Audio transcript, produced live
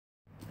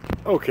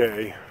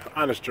Okay,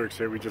 honest jerks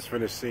here. We just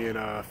finished seeing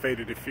Fate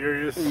of the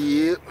Furious.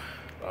 Yep.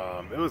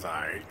 It was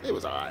alright. It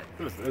was alright.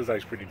 It was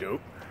actually pretty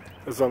dope.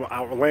 There's some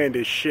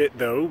outlandish shit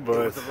though, but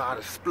there was a lot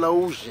of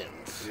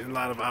explosions. A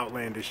lot of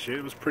outlandish shit.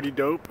 It was pretty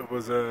dope. It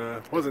was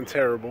wasn't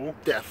terrible.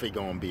 Definitely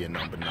gonna be a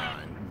number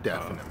 9.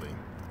 Definitely.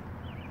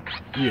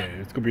 Yeah,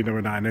 it's gonna be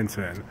number 9 and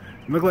 10.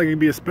 It looked like it'd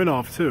be a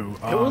spinoff too.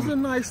 It was a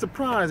nice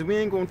surprise. We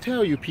ain't gonna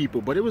tell you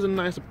people, but it was a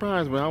nice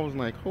surprise. When I was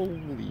like,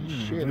 "Holy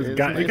shit!" It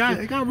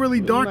got really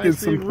dark at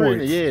some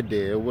points. Yeah, it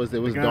did. It was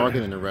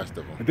darker than the rest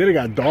of them. And then it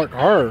got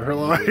darker.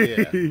 Like,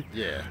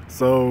 yeah.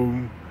 So,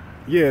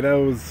 yeah, that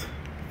was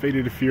Fate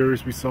of the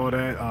Furious. We saw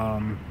that.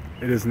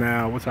 It is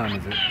now. What time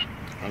is it?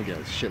 I'm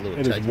getting a shitload of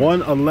It text. is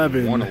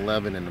 1:11.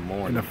 1:11 in the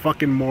morning. In the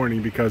fucking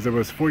morning, because there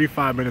was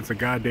 45 minutes of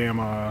goddamn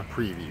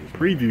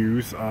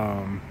previews.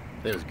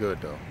 It was good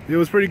though. It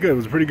was pretty good. It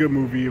was a pretty good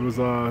movie. It was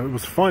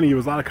funny. It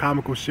was a lot of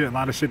comical shit. A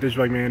lot of shit that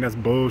you're like, man, that's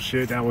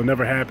bullshit. That will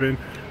never happen.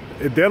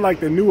 They're like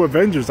the new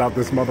Avengers out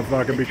this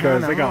motherfucker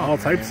because they got all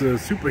types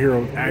of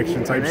superhero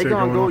action type shit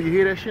going on. You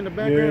hear that shit in the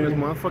background? These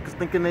motherfuckers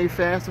thinking they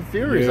Fast and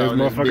Furious out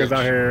there. Motherfuckers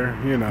out here,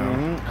 you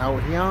know.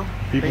 Out here.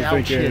 People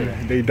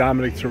thinking they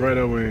Dominic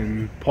Toretto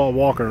and Paul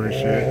Walker and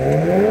shit.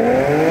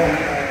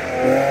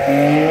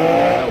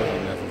 That was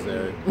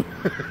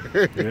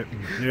unnecessary.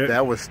 Yep.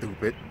 That was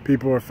stupid.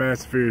 People are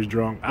Fast and Furious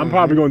drunk. I'm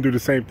probably going to do the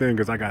same thing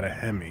because I got a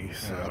Hemi.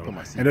 So.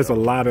 And there's a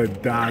lot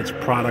of Dodge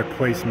product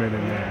placement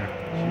in there.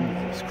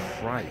 Jesus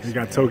Christ. You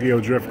got Tokyo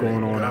Drift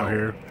going on out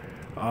here.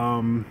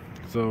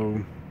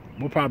 So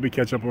we'll probably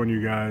catch up on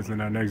you guys in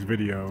our next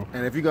video.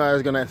 And if you guys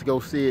are going to have to go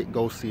see it,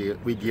 go see it.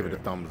 We give it a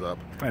thumbs up.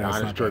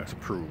 Honest Jerks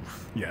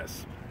approves.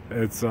 Yes.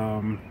 It's,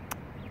 I'll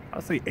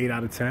say 8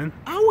 out of 10.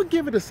 I would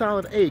give it a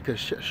solid 8 because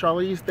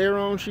Charlize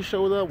Theron, she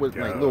showed up with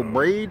like little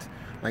braids,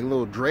 like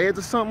little dreads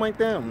or something like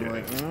that. I'm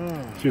like,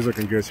 She was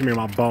looking good. She made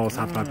my balls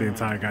hop out the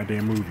entire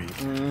goddamn movie.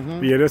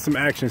 But yeah, there's some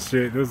action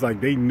shit. It was like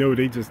they know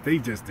they just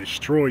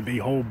destroyed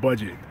their whole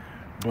budget.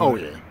 But, oh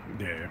yeah.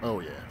 Yeah. Oh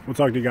yeah. We'll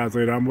talk to you guys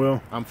later. I'm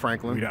Will. I'm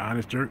Franklin. We the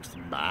Honest Jerks.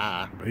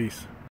 Bye. Peace.